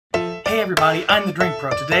Hey everybody, I'm the Drink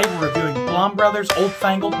Pro. Today we're reviewing Blaum Brothers'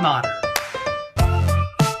 Oldfangled Knotter.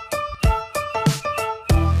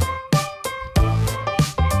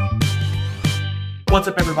 What's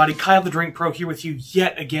up everybody, Kyle the Drink Pro here with you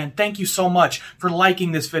yet again. Thank you so much for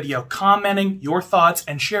liking this video, commenting your thoughts,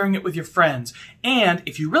 and sharing it with your friends. And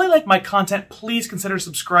if you really like my content, please consider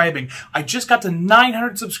subscribing. I just got to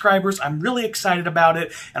 900 subscribers. I'm really excited about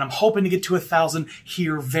it, and I'm hoping to get to 1,000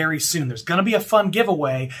 here very soon. There's gonna be a fun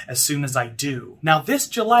giveaway as soon as I do. Now this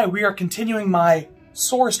July, we are continuing my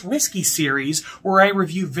sourced whiskey series where I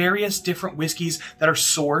review various different whiskeys that are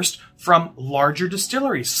sourced from larger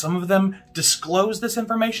distilleries. Some of them disclose this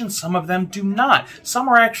information, some of them do not. Some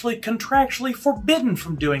are actually contractually forbidden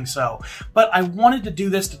from doing so. But I wanted to do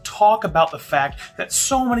this to talk about the fact that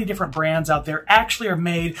so many different brands out there actually are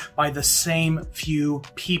made by the same few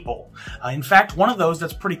people. In fact, one of those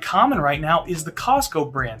that's pretty common right now is the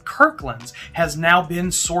Costco brand. Kirkland's has now been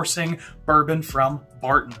sourcing bourbon from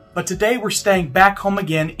Barton. But today we're staying back home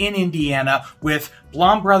again in Indiana with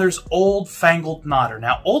Blaum Brothers' Oldfangled Knotter.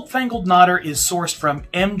 Now, Oldfangled Knotter is sourced from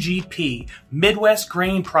MGP, Midwest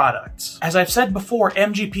Grain Products. As I've said before,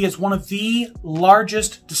 MGP is one of the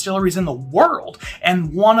largest distilleries in the world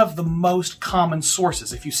and one of the most common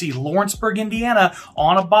sources. If you see Lawrenceburg, Indiana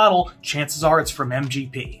on a bottle, chances are it's from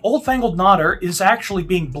MGP. Oldfangled Knotter is actually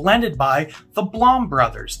being blended by the Blaum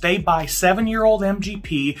Brothers. They buy 7-year-old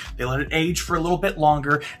MGP, they let it age for a little bit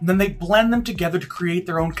longer, and then they blend them together to create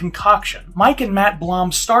their own concoction. Mike and Matt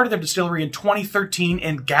Blaum started their distillery in 2013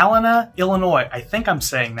 in Galena, Illinois. I think I'm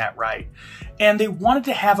saying that right. And they wanted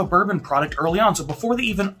to have a bourbon product early on, so before they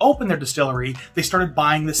even opened their distillery, they started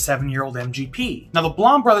buying the 7-year-old MGP. Now, the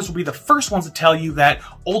Blaum Brothers will be the first ones to tell you that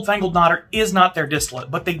Oldfangled Knotter is not their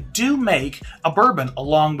distillate, but they do make a bourbon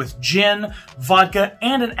along with gin, vodka,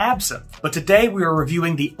 and an absinthe. But today we are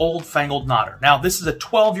reviewing the Oldfangled Knotter. Now, this is a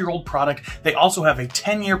 12-year-old product. They also have a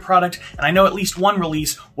 10-year product, and I know at least one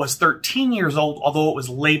release was 13 years old, although it was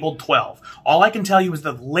labeled 12. All I can tell you is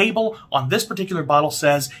the label on this particular bottle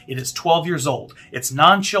says it is 12 years old. It's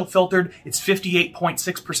non-chill filtered, it's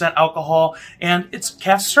 58.6% alcohol, and it's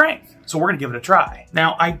cask strength. So we're gonna give it a try.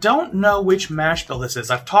 Now, I don't know which mash bill this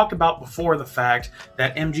is. I've talked about before the fact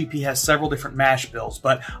that MGP has several different mash bills,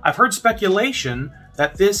 but I've heard speculation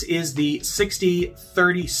that this is the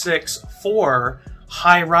 60-36-4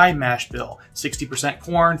 high rye mash bill. 60%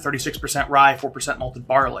 corn, 36% rye, 4% malted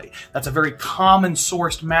barley. That's a very common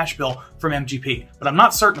sourced mash bill from MGP, but I'm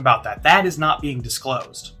not certain about that. That is not being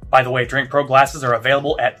disclosed. By the way, Drink Pro glasses are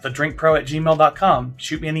available at thedrinkpro@gmail.com.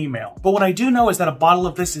 Shoot me an email. But what I do know is that a bottle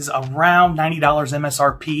of this is around $90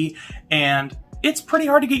 MSRP, and it's pretty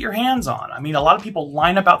hard to get your hands on. I mean, a lot of people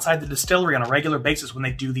line up outside the distillery on a regular basis when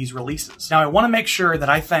they do these releases. Now, I want to make sure that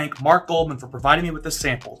I thank Mark Goldman for providing me with this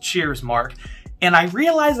sample. Cheers, Mark. And I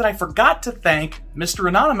realized that I forgot to thank Mr.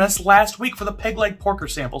 Anonymous last week for the peg leg porker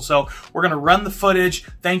sample, so we're going to run the footage.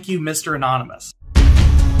 Thank you, Mr. Anonymous.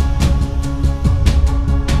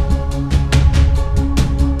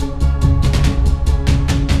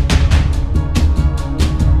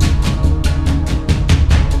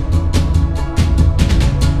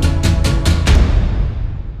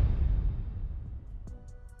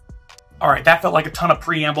 All right, that felt like a ton of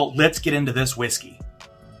preamble. Let's get into this whiskey.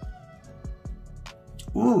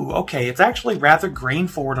 Ooh, okay, it's actually rather grain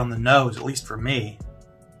forward on the nose, at least for me.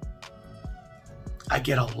 I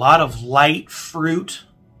get a lot of light fruit.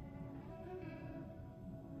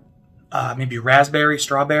 Maybe raspberry,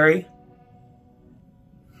 strawberry.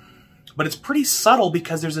 But it's pretty subtle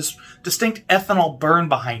because there's this distinct ethanol burn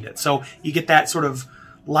behind it. So you get that sort of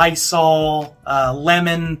Lysol,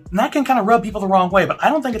 lemon, and that can kind of rub people the wrong way, but I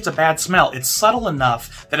don't think it's a bad smell. It's subtle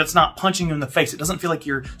enough that it's not punching you in the face. It doesn't feel like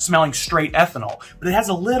you're smelling straight ethanol, but it has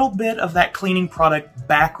a little bit of that cleaning product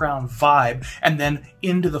background vibe, and then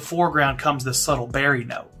into the foreground comes this subtle berry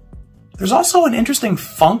note. There's also an interesting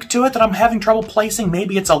funk to it that I'm having trouble placing.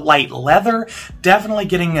 Maybe it's a light leather, definitely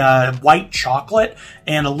getting white chocolate,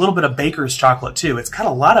 and a little bit of baker's chocolate too. It's got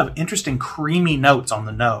a lot of interesting creamy notes on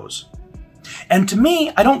the nose. And to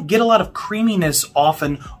me, I don't get a lot of creaminess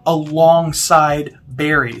often alongside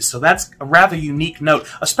berries, so that's a rather unique note,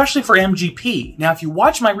 especially for MGP. Now, if you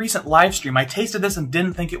watch my recent live stream, I tasted this and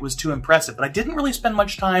didn't think it was too impressive, but I didn't really spend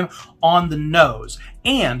much time on the nose.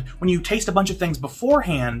 And when you taste a bunch of things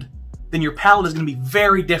beforehand, then your palate is going to be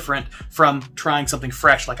very different from trying something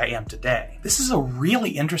fresh like I am today. This is a really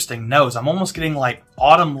interesting nose. I'm almost getting like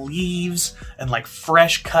autumn leaves and like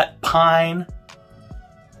fresh cut pine.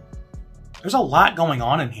 There's a lot going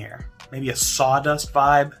on in here. Maybe a sawdust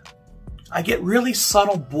vibe. I get really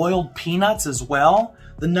subtle boiled peanuts as well.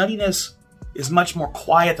 The nuttiness is much more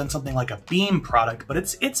quiet than something like a Beam product, but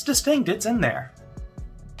it's distinct, it's in there.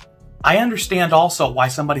 I understand also why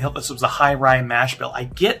somebody thought this was a high rye mash bill. I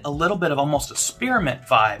get a little bit of almost a spearmint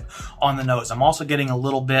vibe on the nose. I'm also getting a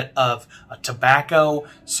little bit of a tobacco,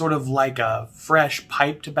 sort of like a fresh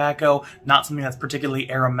pipe tobacco, not something that's particularly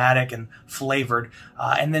aromatic and flavored,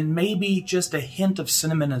 and then maybe just a hint of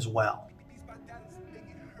cinnamon as well.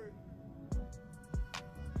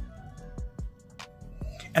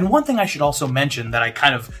 And one thing I should also mention that I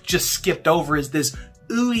kind of just skipped over is this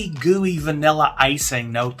ooey gooey vanilla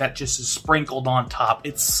icing note that just is sprinkled on top.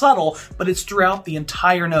 It's subtle, but it's throughout the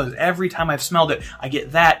entire nose. Every time I've smelled it, I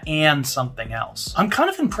get that and something else. I'm kind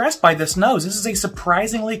of impressed by this nose. This is a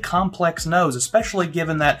surprisingly complex nose, especially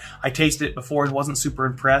given that I tasted it before and wasn't super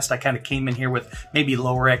impressed. I kind of came in here with maybe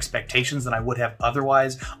lower expectations than I would have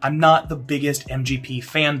otherwise. I'm not the biggest MGP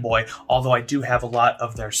fanboy, although I do have a lot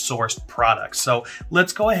of their sourced products. So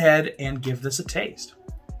let's go ahead and give this a taste.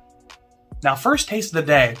 Now, first taste of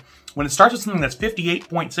the day, when it starts with something that's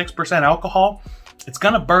 58.6% alcohol, it's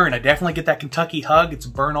gonna burn. I definitely get that Kentucky hug. It's a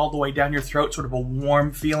burn all the way down your throat, sort of a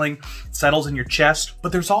warm feeling. It settles in your chest.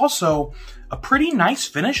 But there's also a pretty nice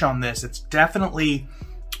finish on this. It's definitely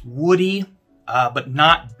woody, but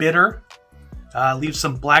not bitter. Leaves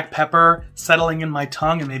some black pepper settling in my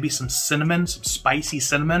tongue and maybe some cinnamon, some spicy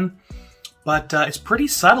cinnamon. But it's pretty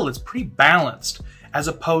subtle, it's pretty balanced, as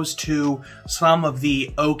opposed to some of the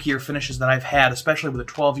oakier finishes that I've had, especially with a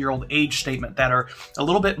 12-year-old age statement, that are a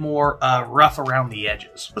little bit more rough around the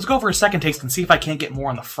edges. Let's go for a second taste and see if I can't get more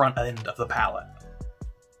on the front end of the palate.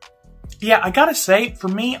 Yeah, I gotta say, for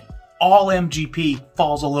me, all MGP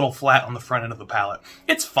falls a little flat on the front end of the palate.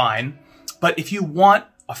 It's fine, but if you want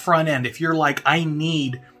a front end, if you're like, I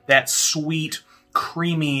need that sweet,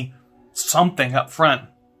 creamy something up front,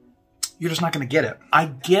 you're just not going to get it. I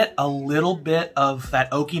get a little bit of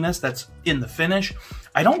that oakiness that's in the finish.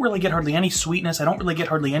 I don't really get hardly any sweetness. I don't really get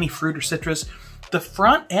hardly any fruit or citrus. The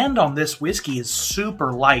front end on this whiskey is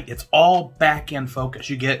super light. It's all back end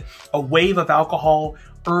focus. You get a wave of alcohol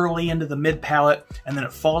early into the mid palate, and then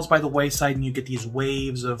it falls by the wayside and you get these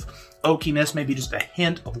waves of oakiness, maybe just a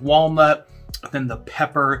hint of walnut, then the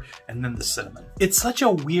pepper, and then the cinnamon. It's such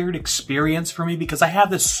a weird experience for me because I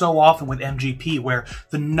have this so often with MGP where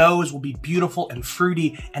the nose will be beautiful and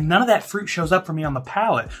fruity and none of that fruit shows up for me on the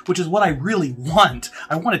palate, which is what I really want.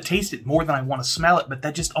 I want to taste it more than I want to smell it, but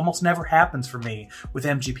that just almost never happens for me with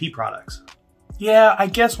MGP products. Yeah, I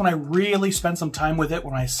guess when I really spend some time with it,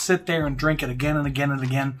 when I sit there and drink it again and again and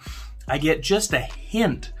again, I get just a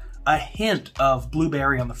hint of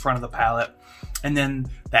blueberry on the front of the palate. And then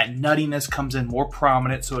that nuttiness comes in more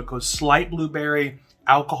prominent, so it goes slight blueberry,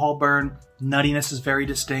 alcohol burn, nuttiness is very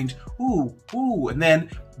distinct, ooh, and then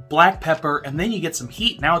black pepper, and then you get some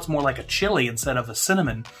heat. Now it's more like a chili instead of a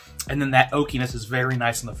cinnamon. And then that oakiness is very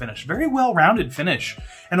nice in the finish. Very well-rounded finish.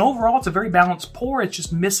 And overall, it's a very balanced pour. It's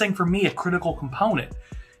just missing, for me, a critical component.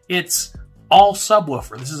 It's all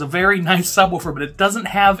subwoofer. This is a very nice subwoofer, but it doesn't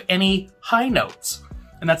have any high notes.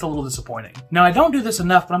 And that's a little disappointing. Now, I don't do this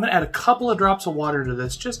enough, but I'm gonna add a couple of drops of water to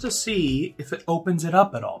this just to see if it opens it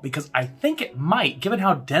up at all, because I think it might. Given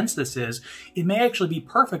how dense this is, it may actually be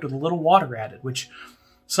perfect with a little water added, which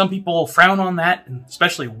some people frown on that, and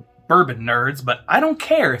especially bourbon nerds, but I don't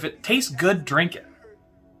care. If it tastes good, drink it.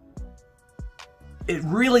 It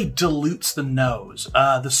really dilutes the nose.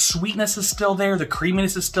 The sweetness is still there, the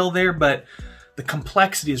creaminess is still there, but the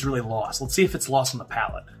complexity is really lost. Let's see if it's lost on the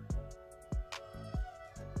palate.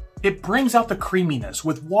 It brings out the creaminess.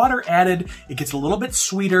 With water added, it gets a little bit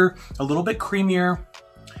sweeter, a little bit creamier,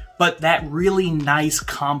 but that really nice,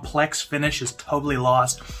 complex finish is totally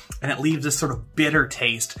lost, and it leaves this sort of bitter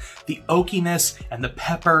taste. The oakiness and the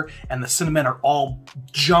pepper and the cinnamon are all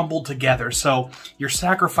jumbled together, so you're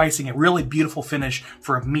sacrificing a really beautiful finish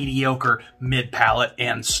for a mediocre mid-palate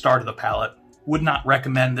and start of the palate. Would not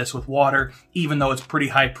recommend this with water, even though it's pretty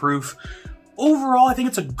high proof. Overall, I think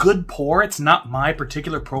it's a good pour. It's not my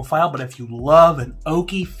particular profile, but if you love an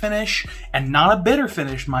oaky finish, and not a bitter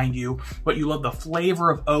finish, mind you, but you love the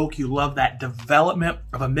flavor of oak, you love that development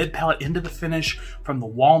of a mid-palate into the finish, from the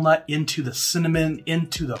walnut into the cinnamon,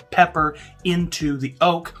 into the pepper, into the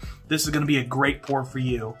oak, this is going to be a great pour for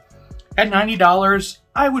you. At $90,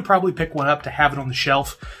 I would probably pick one up to have it on the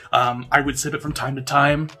shelf. I would sip it from time to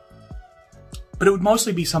time. But it would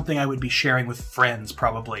mostly be something I would be sharing with friends,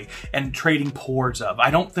 probably, and trading pours of. I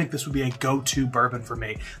don't think this would be a go-to bourbon for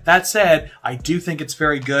me. That said, I do think it's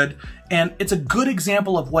very good, and it's a good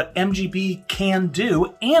example of what MGP can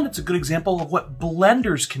do, and it's a good example of what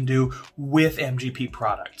blenders can do with MGP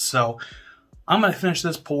products. So, I'm going to finish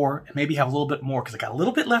this pour and maybe have a little bit more because I got a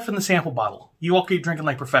little bit left in the sample bottle. You all keep drinking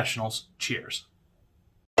like professionals. Cheers.